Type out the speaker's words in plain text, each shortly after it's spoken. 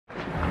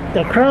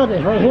The crowd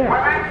is right here.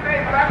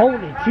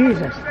 Holy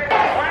Jesus.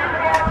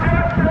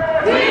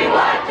 We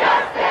want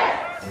justice!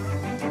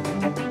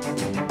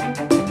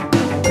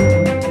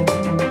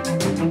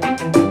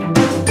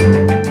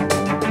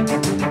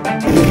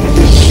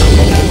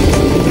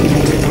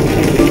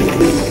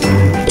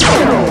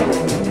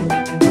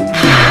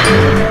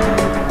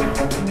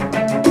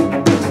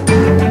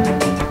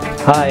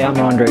 Hi, I'm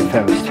Andre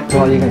Faust.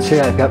 Well, you can see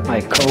I've got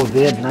my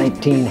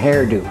COVID-19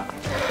 hairdo.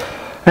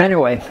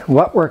 Anyway,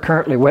 what we're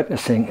currently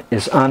witnessing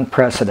is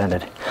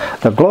unprecedented.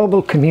 The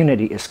global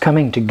community is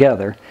coming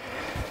together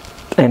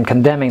and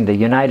condemning the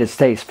United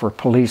States for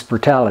police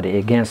brutality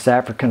against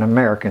African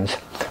Americans,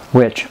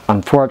 which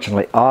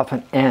unfortunately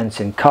often ends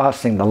in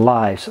costing the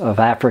lives of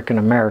African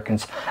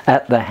Americans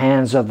at the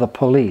hands of the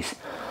police,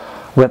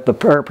 with the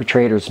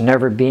perpetrators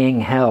never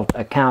being held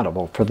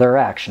accountable for their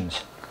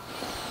actions.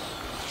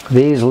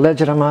 These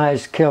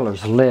legitimized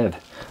killers live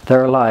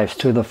their lives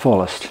to the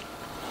fullest,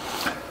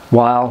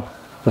 while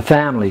the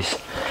families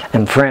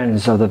and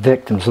friends of the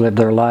victims live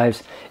their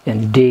lives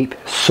in deep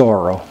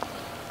sorrow.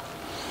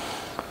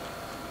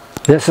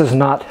 This is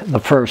not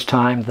the first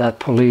time that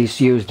police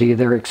used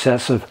either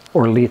excessive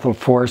or lethal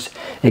force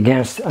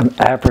against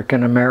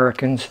African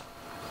Americans.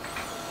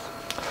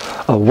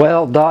 A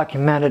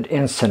well-documented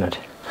incident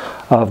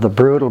of the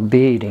brutal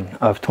beating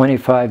of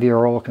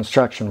 25-year-old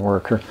construction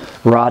worker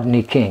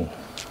Rodney King.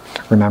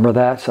 Remember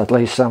that? So at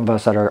least some of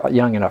us that are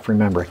young enough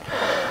remember it.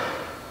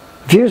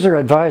 Viewer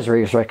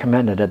advisory is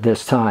recommended at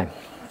this time.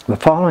 The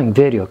following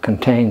video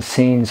contains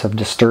scenes of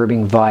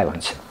disturbing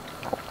violence.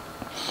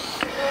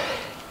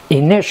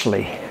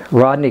 Initially,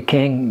 Rodney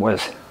King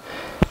was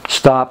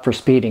stopped for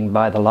speeding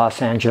by the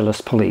Los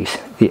Angeles police.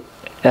 The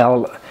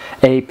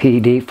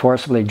LAPD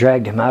forcibly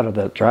dragged him out of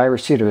the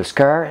driver's seat of his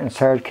car and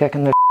started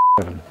kicking the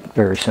out of him.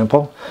 Very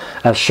simple,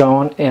 as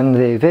shown in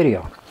the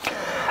video.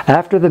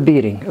 After the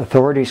beating,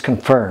 authorities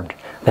confirmed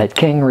that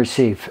King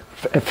received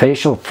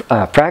facial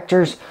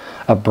fractures,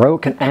 a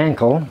broken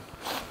ankle,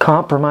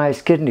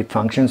 compromised kidney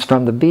functions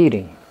from the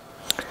beating.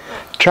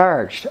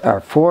 Charged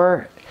are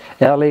 4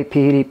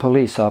 LAPD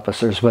police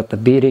officers with the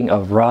beating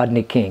of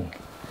Rodney King.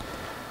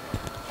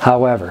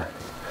 However,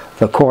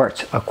 the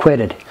courts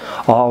acquitted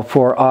all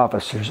 4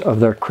 officers of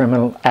their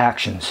criminal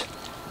actions.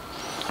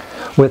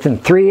 Within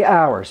 3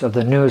 hours of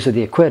the news of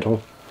the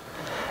acquittal,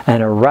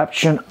 an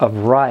eruption of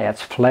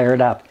riots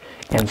flared up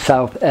in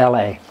South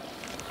LA.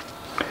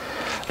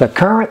 The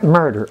current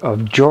murder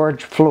of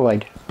George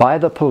Floyd by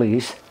the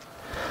police,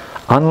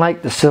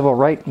 unlike the civil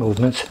rights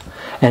movements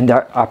and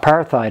the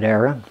apartheid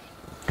era,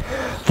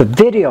 the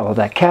video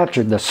that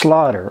captured the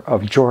slaughter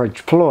of George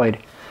Floyd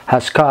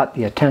has caught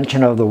the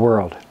attention of the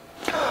world.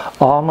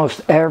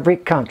 Almost every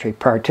country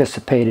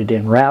participated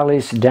in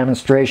rallies,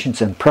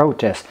 demonstrations, and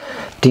protests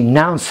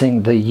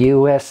denouncing the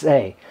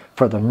USA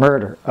for the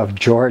murder of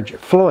George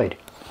Floyd.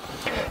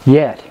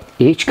 Yet,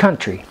 each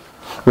country,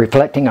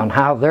 reflecting on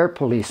how their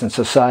police and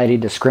society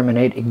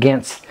discriminate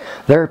against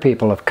their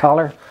people of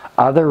color,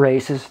 other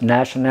races,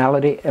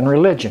 nationality, and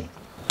religion.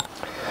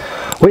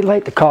 We'd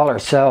like to call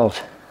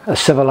ourselves a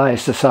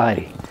civilized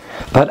society,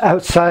 but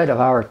outside of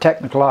our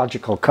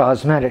technological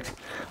cosmetics,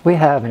 we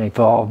haven't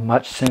evolved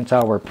much since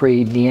our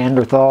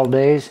pre-Neanderthal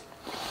days.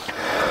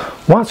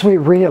 Once we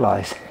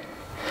realize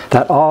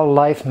that all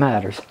life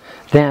matters,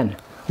 then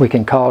we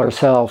can call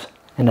ourselves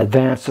an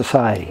advanced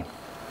society.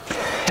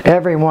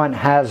 Everyone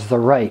has the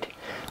right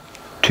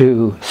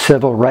to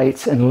civil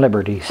rights and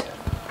liberties.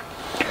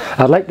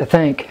 I'd like to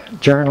thank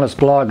journalist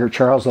blogger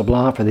Charles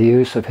LeBlanc for the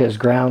use of his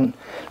Ground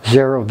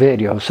Zero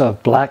videos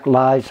of Black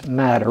Lives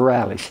Matter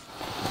rallies.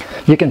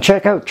 You can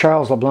check out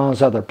Charles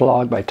LeBlanc's other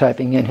blog by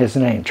typing in his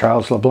name,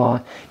 Charles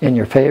LeBlanc, in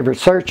your favorite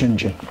search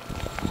engine.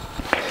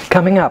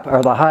 Coming up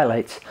are the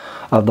highlights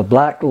of the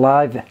Black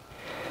Lives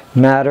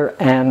Matter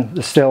and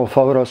the still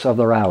photos of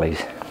the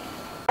rallies.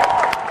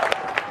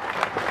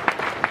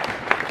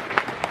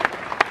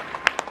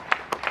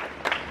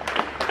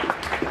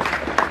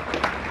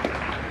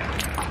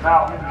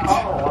 Now,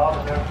 I'm a lot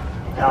of them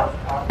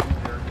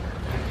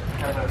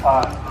because of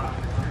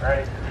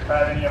right? If I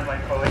have any of my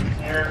colleagues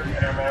here,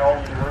 and my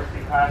old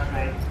university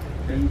classmates,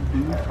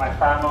 my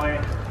family,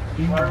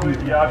 whoever would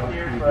be out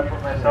here, so I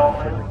put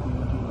myself in.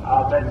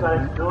 I'll bet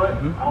I to do it.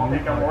 I don't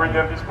think I'm worthy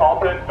of this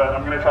pulpit, but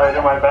I'm going to try to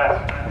do my best.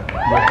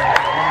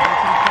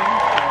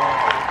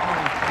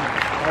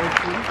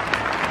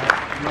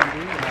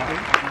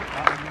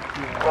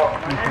 Well,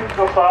 my name is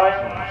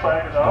Josiah. I'm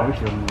signing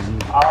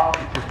up.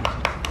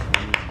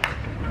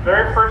 The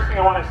very first thing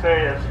I want to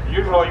say is,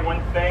 usually when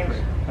things,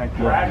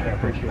 tragic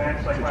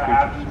events like what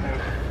happened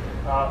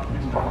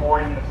to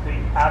before in the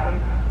state happen,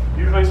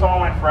 usually some of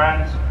my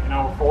friends,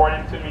 will forward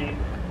it to me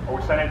or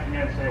will send it to me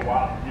and say,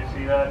 "Wow, did you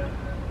see that?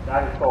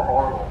 That is so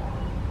horrible."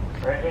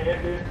 Right?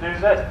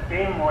 There's that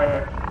theme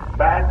where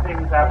bad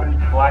things happen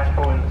to black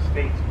people in the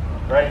States.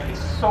 Right?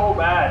 It's so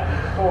bad,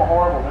 it's so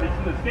horrible, but it's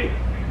in the States.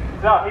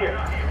 It's out here.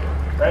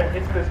 Right?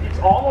 It's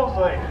almost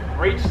like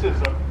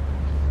racism.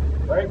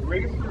 Right?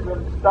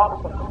 Racism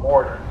stops at the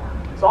border.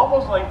 It's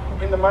almost like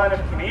in the mind of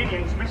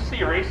Canadians, we see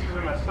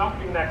racism as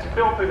something that's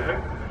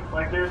filtered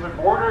Like there's a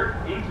border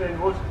agent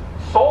whose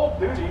sole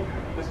duty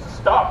is to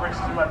stop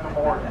racism at the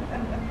border.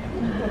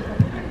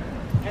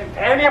 And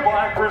any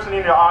black person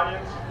in the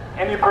audience,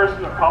 any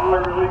person of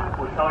color really,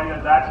 will tell you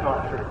that that's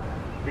not true.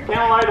 We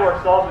can't lie to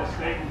ourselves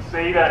and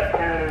say that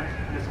Canada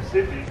is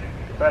Mississippi,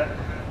 but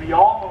we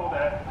all know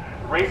that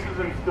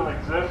racism still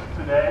exists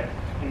today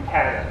in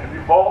Canada, and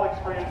we've all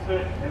experienced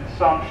it in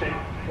some shape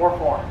or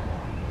form.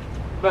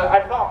 But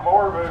I thought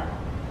more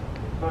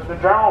about the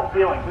general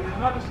feeling. This is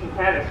not just in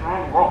Canada, it's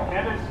around the world.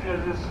 Canada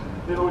is this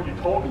little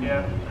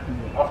utopia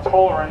of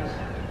tolerance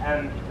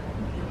and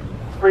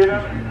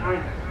freedom and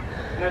kindness.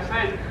 And I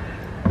say,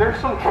 there's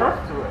some truth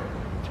to it,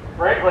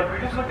 right? Like, we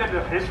just look at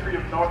the history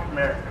of North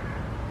America.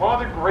 One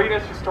of the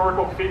greatest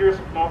historical figures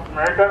of North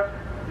America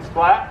is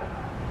black,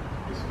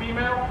 is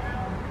female,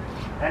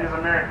 and is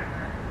American.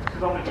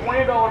 She's on the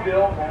 $20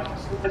 bill, and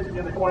she's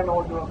in the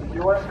 $20 bill of the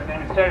U.S. Her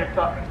name is Harriet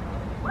Tubman.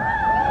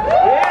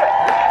 Yeah!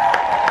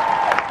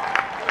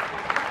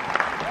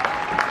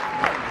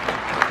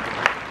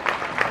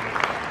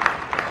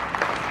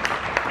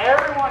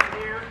 Everyone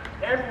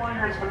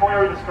here is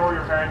familiar with the story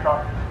of Harriet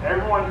Tubman.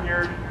 Everyone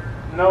here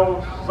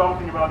knows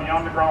something about the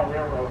Underground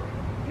Railroad.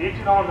 If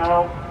you don't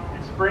know,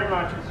 it's pretty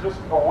much just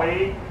a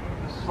way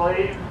the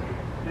slaves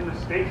in the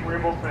States were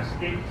able to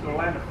escape to the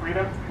land of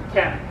freedom,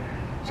 Canada.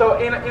 So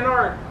in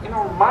our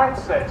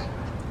mindsets,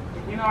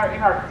 in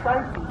our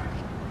psyche,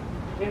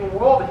 in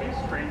world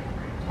history,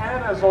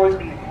 Canada has always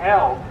been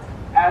held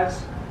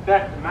as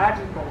that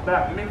magical,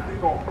 that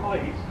mythical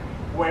place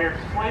where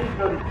slaves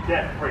go to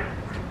get free.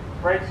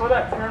 Right? So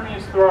that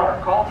permeates throughout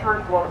our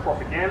culture, throughout the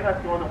propaganda,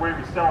 throughout the way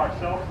we sell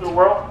ourselves to the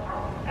world.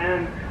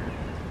 And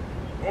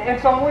in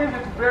some ways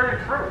it's very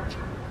true.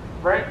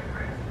 Right?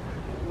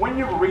 When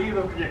you read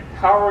of the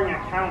harrowing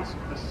accounts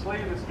of the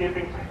slaves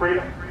escaping to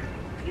freedom,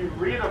 you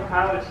read of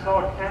how they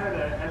saw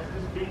Canada as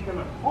this beacon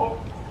of hope,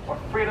 of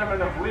freedom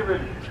and of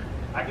liberty.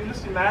 I can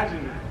just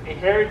imagine a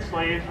harried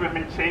slaves who had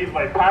been chased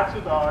by packs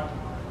of dogs,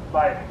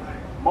 by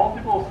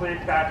multiple slave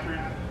catchers,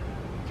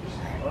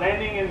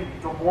 landing in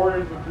the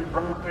borders of New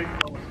Brunswick,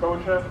 Nova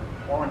Scotia,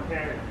 or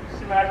Ontario.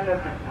 Just imagine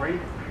as they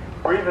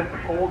breathe at the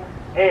cold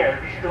air,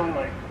 just feeling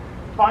like,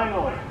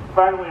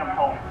 finally I'm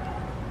home.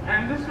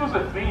 And this was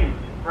a theme,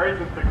 right?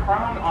 That the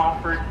Crown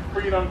offered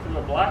freedom to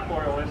the black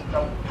loyalists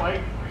that would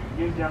fight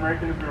against the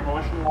Americans in the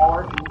Revolutionary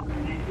War in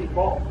the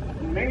 1812.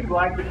 And many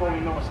black people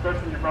in Nova Scotia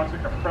and New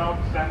Brunswick are proud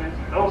descendants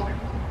of those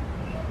people.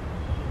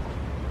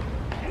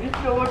 And if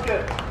you look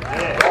at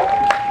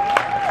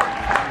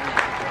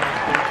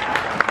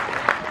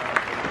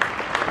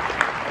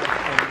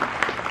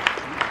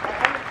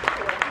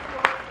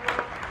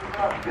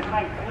the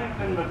 19th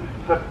and the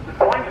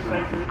 20th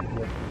century,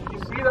 you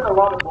see that a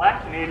lot of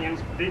black Canadians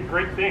did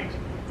great things.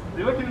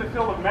 You look in the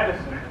field of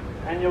medicine,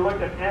 and you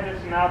look at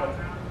Anderson Abbott.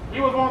 He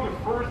was one of the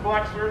first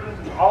black surgeons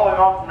in all of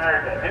North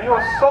America, and he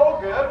was so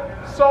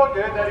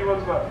good that he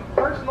was a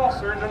personal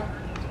surgeon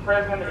to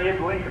President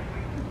Abe Lincoln.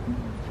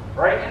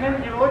 Right? And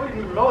then you look in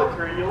the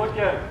military, you look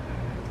at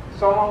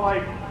someone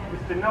like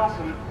Mr.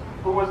 Nelson,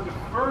 who was the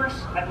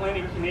first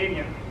Atlantic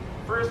Canadian,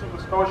 first Nova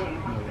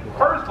Scotian,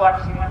 first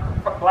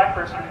black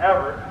person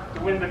ever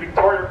to win the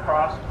Victoria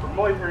Cross for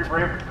military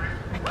bravery.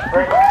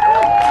 Right?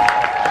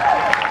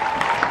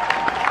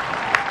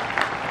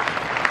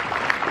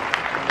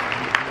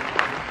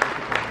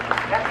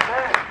 And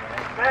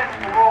then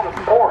in the world of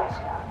sports,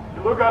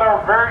 you look at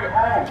our very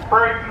own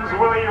Prairies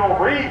Willie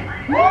O'Ree.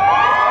 Right?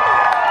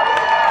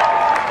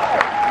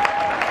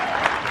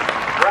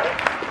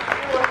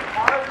 He was the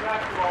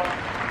basketball.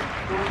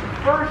 He was the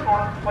first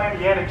one to play in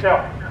the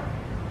NHL.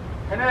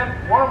 And then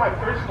one of my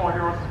personal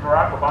heroes is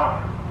Barack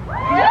Obama.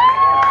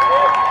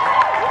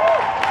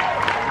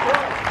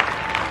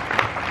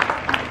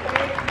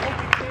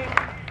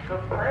 The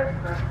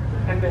president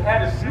and the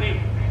head of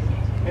state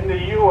in the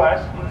U.S.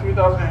 in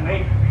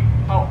 2008.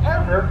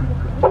 However,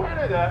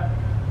 Canada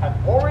had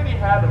already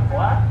had a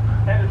black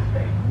head of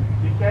state.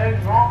 The Canada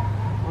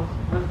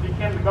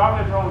became the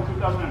Governor General in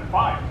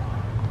 2005.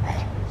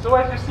 So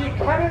as you see,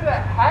 Canada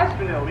has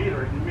been a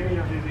leader in many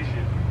of these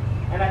issues.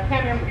 And I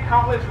can't name the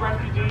countless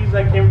refugees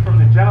that came from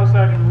the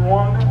genocide in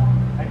Rwanda.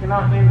 I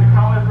cannot name the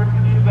countless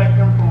refugees that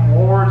came from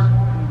wars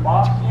in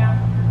Bosnia,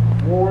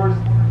 wars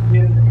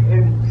in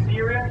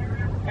Syria.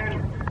 And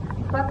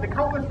in fact, the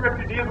countless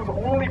refugees whose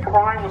only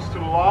crime was to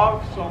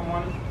love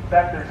someone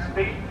that their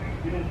state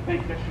didn't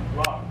think they should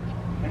love.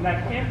 And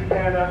that came to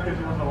Canada because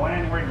it was a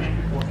land where gay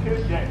people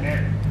could get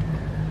married.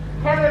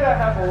 Canada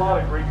has a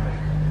lot of great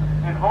things.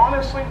 And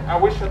honestly, I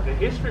wish that the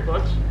history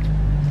books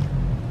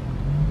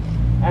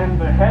and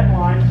the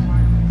headlines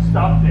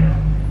stopped there.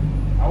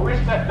 I wish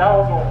that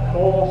was a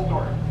whole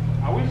story.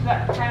 I wish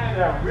that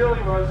Canada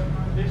really was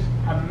this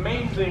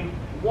amazing,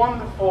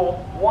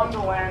 wonderful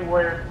wonderland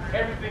where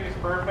everything is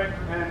perfect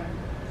and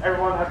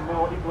everyone has a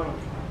little igloo.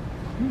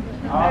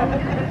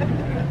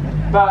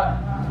 But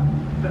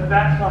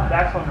that's not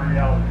the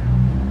reality.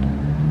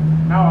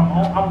 Now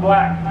I'm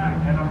black,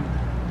 and I'm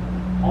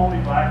only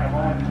black.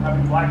 I've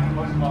been black for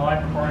most of my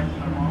life according to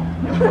my mom.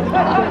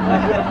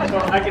 So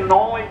I can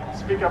only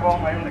speak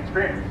about my own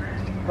experience.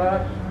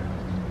 But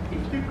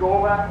if you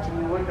go back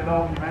and you look at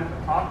all the events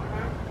that talked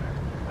about,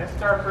 let's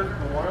start first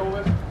with the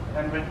Loyalists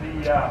and with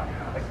the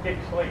escaped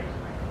slaves.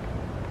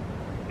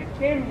 They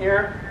came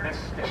here,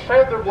 they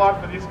shed their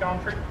blood for this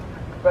country,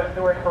 but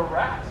they were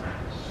harassed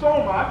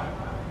so much.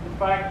 In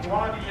fact,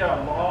 one of the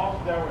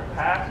laws that were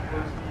passed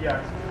was the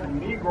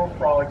Negro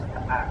Frolics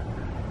Act.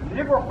 The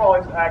Negro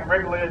Frolics Act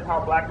regulated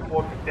how black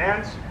people could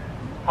dance,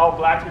 how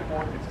black people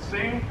could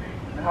sing,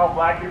 and how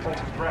black people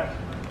could dress.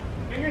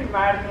 Can you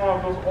imagine one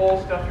of those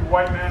old stuffy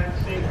white men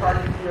seeing Cardi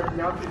B or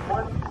Beyonce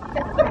Floyd?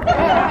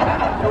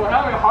 They will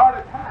have a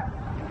heart attack.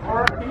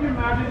 Or can you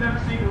imagine them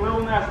seeing Lil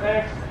Nas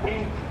X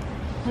in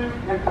suit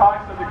and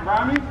ties at the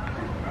Grammys?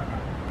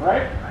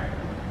 Right?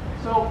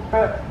 So,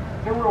 but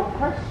they were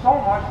oppressed so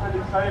much that they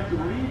decided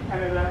to leave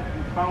Canada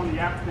and found the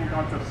African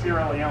country of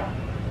Sierra Leone.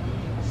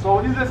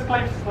 So these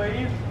enslaved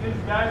slaves,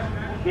 these guys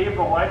who gave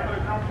the life for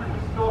the country,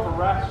 were still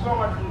harassed so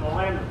much from the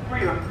land of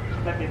freedom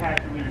that they had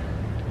to leave.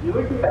 You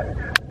look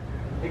at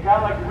a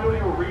guy like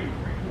Willie O'Reilly,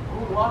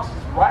 who lost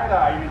his right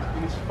eye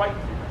in his fight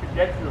to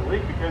get to the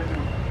lake because he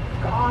was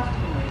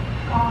constantly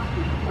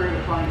trying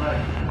to find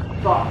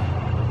that thought.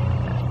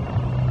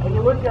 When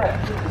you look at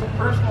his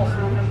personal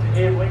service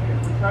to Abe Lincoln,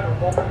 who tried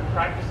to open and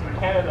practice in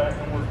Canada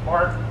and was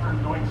barred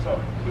from doing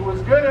so. He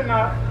was good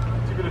enough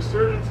to be the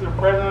surgeon to the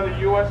President of the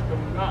U.S., but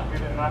was not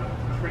good enough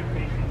to treat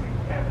patients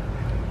in Canada.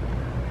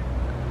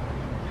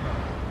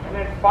 And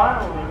then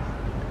finally,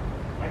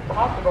 I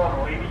talked about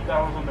a lady that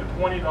was on the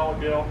 $20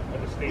 bill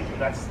at the station,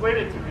 that's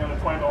slated to be on the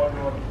 $20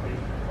 bill at the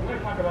station. I'm going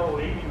to talk about a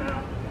lady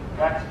now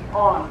that's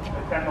on the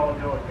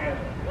 $10 bill at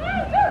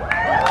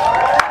Canada.